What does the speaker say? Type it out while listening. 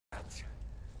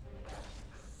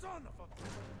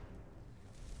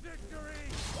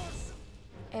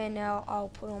And now I'll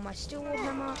put on my steel wool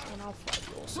hammer and I'll fight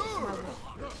you also for my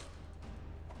wolf.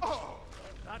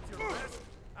 That's your best,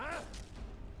 huh?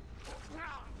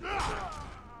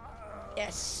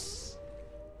 Yes.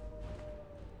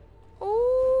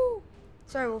 Ooh.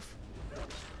 Sorry, wolf.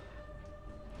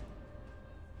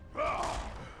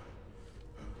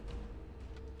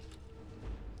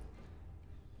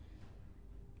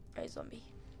 Hey, zombie.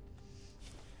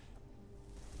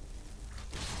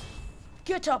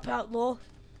 Get up, outlaw.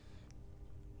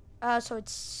 So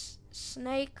it's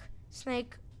snake, so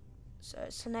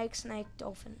snake,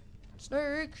 dolphin.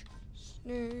 Snake.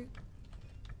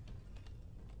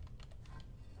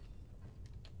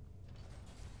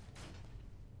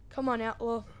 Come on,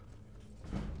 outlaw.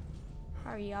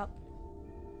 Hurry up.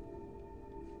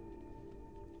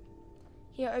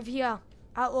 Here, over here.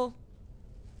 Outlaw.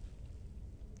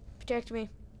 Protect me.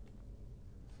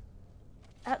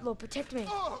 Outlaw, protect me.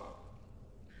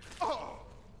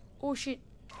 Oh shit.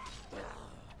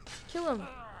 Kill him.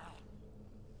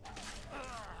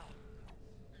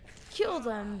 Kill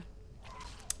them.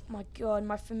 My god,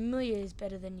 my familiar is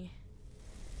better than you.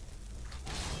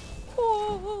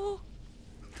 Oh.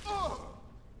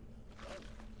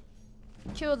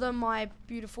 Kill them, my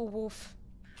beautiful wolf.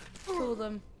 Kill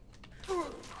them. You're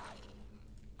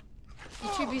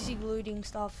too busy looting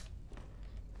stuff.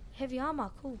 Heavy armor,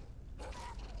 cool.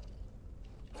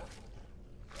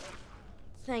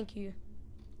 Thank you.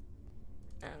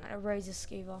 I'm gonna raise a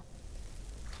skeever.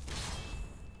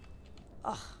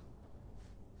 Ugh.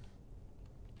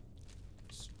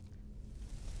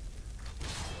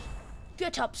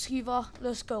 Get up, skeever.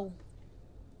 Let's go.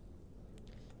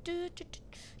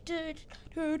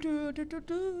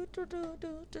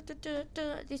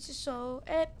 This is so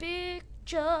epic.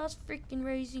 Just freaking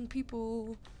raising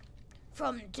people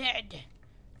from the dead.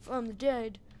 From the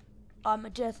dead. I'm a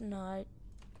DeathKnight.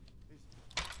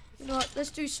 You know what? Let's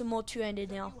do some more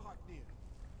two-handed now.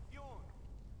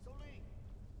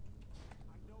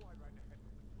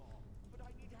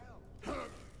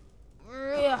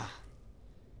 Yeah.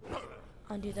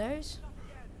 Undo those.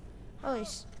 Holy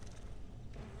s—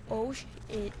 oh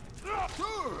shit.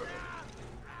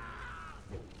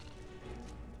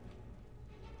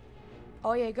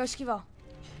 Oh yeah, go skeever.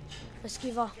 Go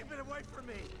skeever. Keep it away from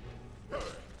me.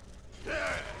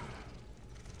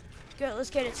 Go, let's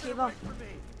get it, skeever.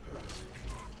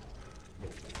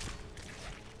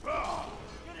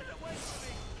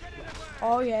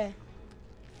 Oh yeah.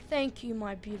 Thank you,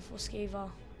 my beautiful skeever.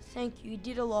 Thank you. You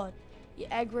did a lot. You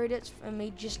aggroed it for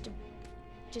me just to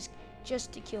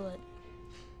kill it.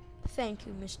 Thank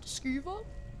you, Mr. Skeever.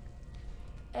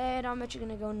 And I'm actually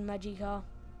gonna go in Magica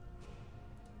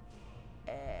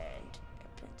and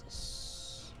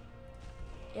apprentice.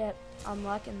 Yep, I'm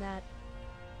liking that.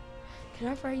 Can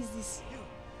I raise this?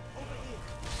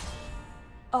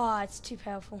 Oh, it's too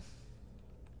powerful.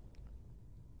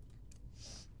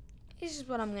 This is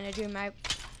what I'm gonna do, mate.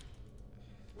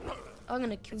 I'm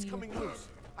gonna kill you. It's coming loose.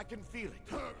 I can feel it.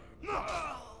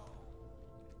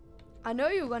 I know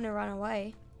you're gonna run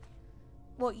away.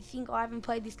 What, you think I haven't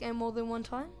played this game more than one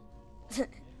time?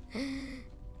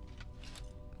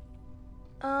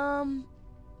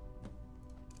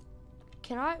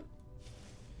 Can I?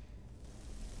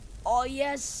 Oh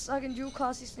yes, I can dual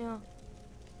cast this now.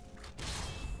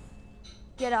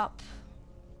 Get up.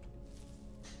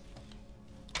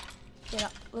 Get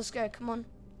up. Let's go. Come on.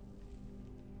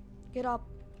 Get up.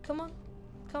 Come on.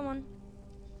 Come on.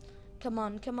 Come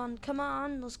on. Come on. Come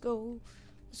on. Let's go.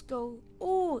 Let's go.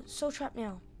 Oh, soul trap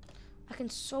now. I can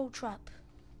soul trap.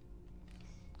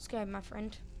 Let's go, my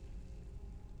friend.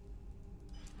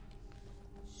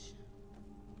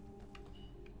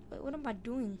 Wait, what am I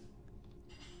doing?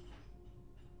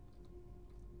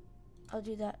 I'll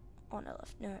do that on the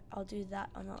left. No, I'll do that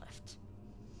on the left.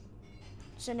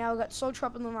 So now we've got soul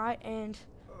trap on the right and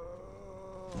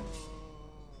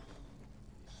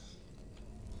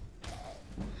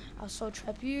I'll soul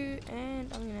trap you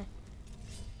and I'm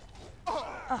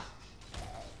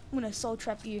gonna soul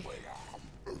trap you.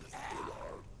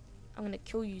 I'm gonna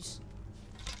kill yous.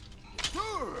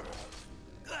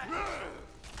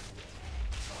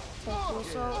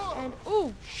 Also, and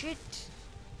oh shit,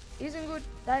 isn't good.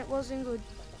 That wasn't good.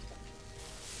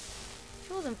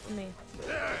 Kill them for me.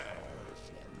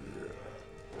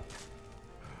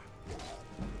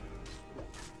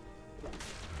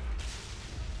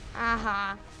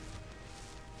 Aha.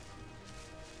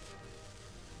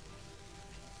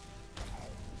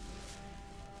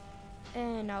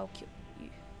 And I'll kill you.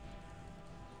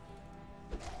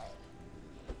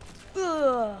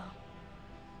 Ugh.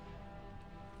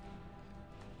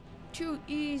 too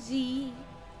easy.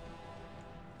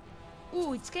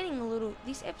 Ooh, it's getting a little,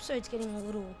 this episode's getting a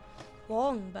little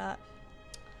long, but...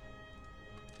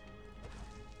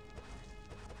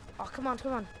 Oh, come on,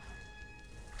 come on.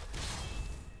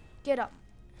 Get up.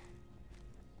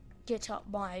 Get up,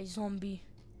 my zombie.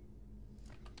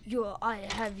 I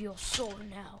have your soul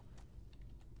now.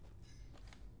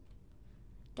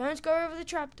 Don't go over the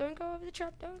trap. Don't go over the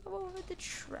trap. Don't go over the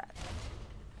trap.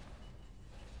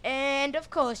 And of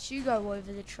course, you go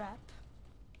over the trap.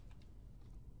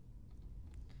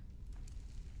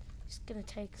 Just gonna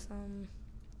take some.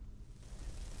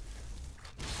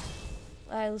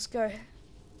 Alright, let's go.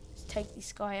 Let's take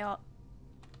this guy out.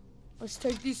 Let's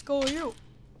take this guy out.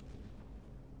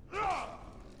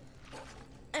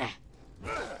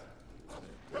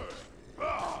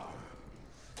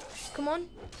 Come on.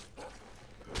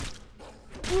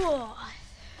 Whoa.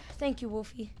 Thank you,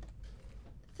 Wolfie.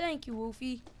 Thank you,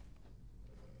 Wolfie.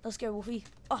 Let's go, Wolfie.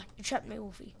 Oh, you trapped me,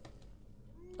 Wolfie.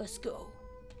 Let's go.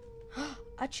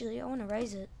 Actually, I want to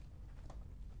raise it.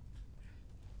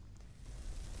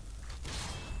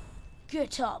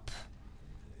 Get up.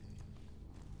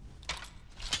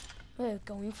 We're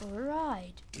going for a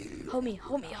ride. Help me,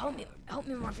 help me, help me. Help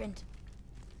me, my friend.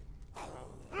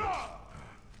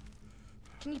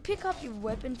 Can you pick up your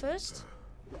weapon first?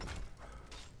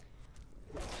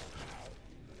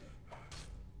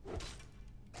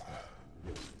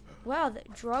 Wow, the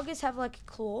Draugrs have like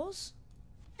claws.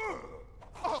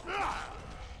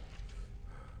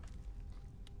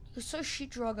 You're so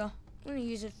shit, Draugr. I'm gonna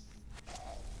use it.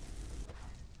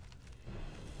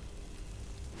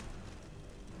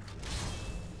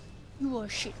 You are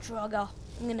shit, Draugr.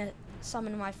 I'm gonna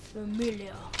summon my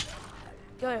familiar.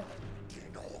 Go.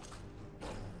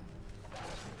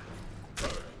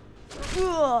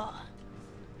 Ugh.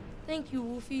 Thank you,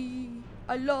 Wolfie.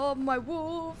 I love my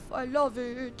wolf. I love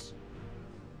it.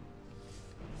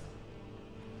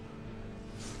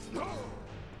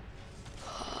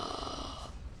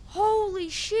 Holy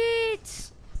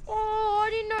shit! Oh, I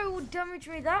didn't know it would damage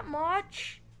me that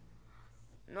much.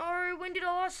 No, when did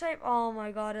I last save? Oh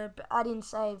my god, I didn't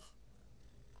save.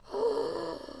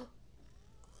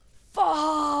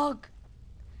 Fuck!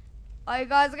 Alright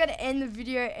guys, I'm gonna end the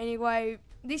video anyway.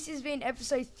 This has been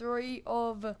episode 3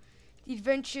 of The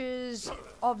Adventures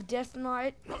of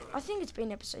DeathKnight. I think it's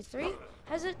been episode 3,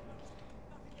 has it?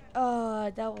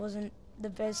 That wasn't the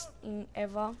best thing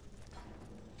ever.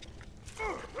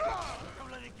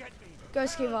 Don't let it get me. Go,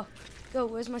 Skiver. Go,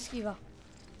 where's my Skiver?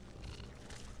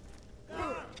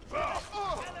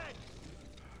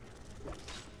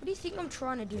 What do you think I'm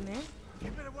trying to do, man?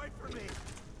 Keep it away from me.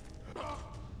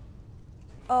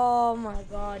 Oh my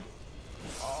god.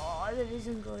 Oh, that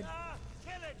isn't good.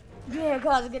 Yeah,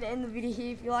 guys, I'm gonna end the video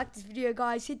here. If you like this video,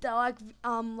 guys, hit that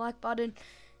like button.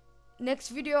 Next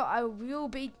video, I will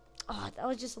be. Oh, that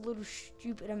was just a little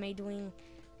stupid of me doing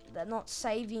that, not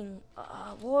saving.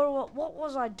 What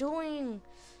was I doing?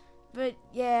 But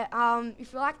yeah,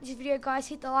 if you like this video, guys,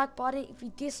 hit the like button. If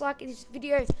you dislike this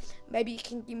video, maybe you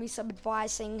can give me some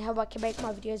advice saying how I can make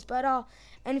my videos better.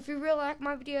 And if you really like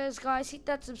my videos, guys, hit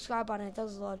that subscribe button. It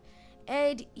does a lot.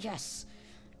 And yes,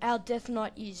 our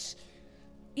DeathKnight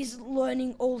is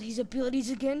learning all his abilities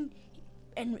again,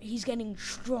 and he's getting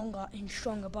stronger and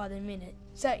stronger by the minute.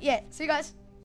 So yeah, see you guys.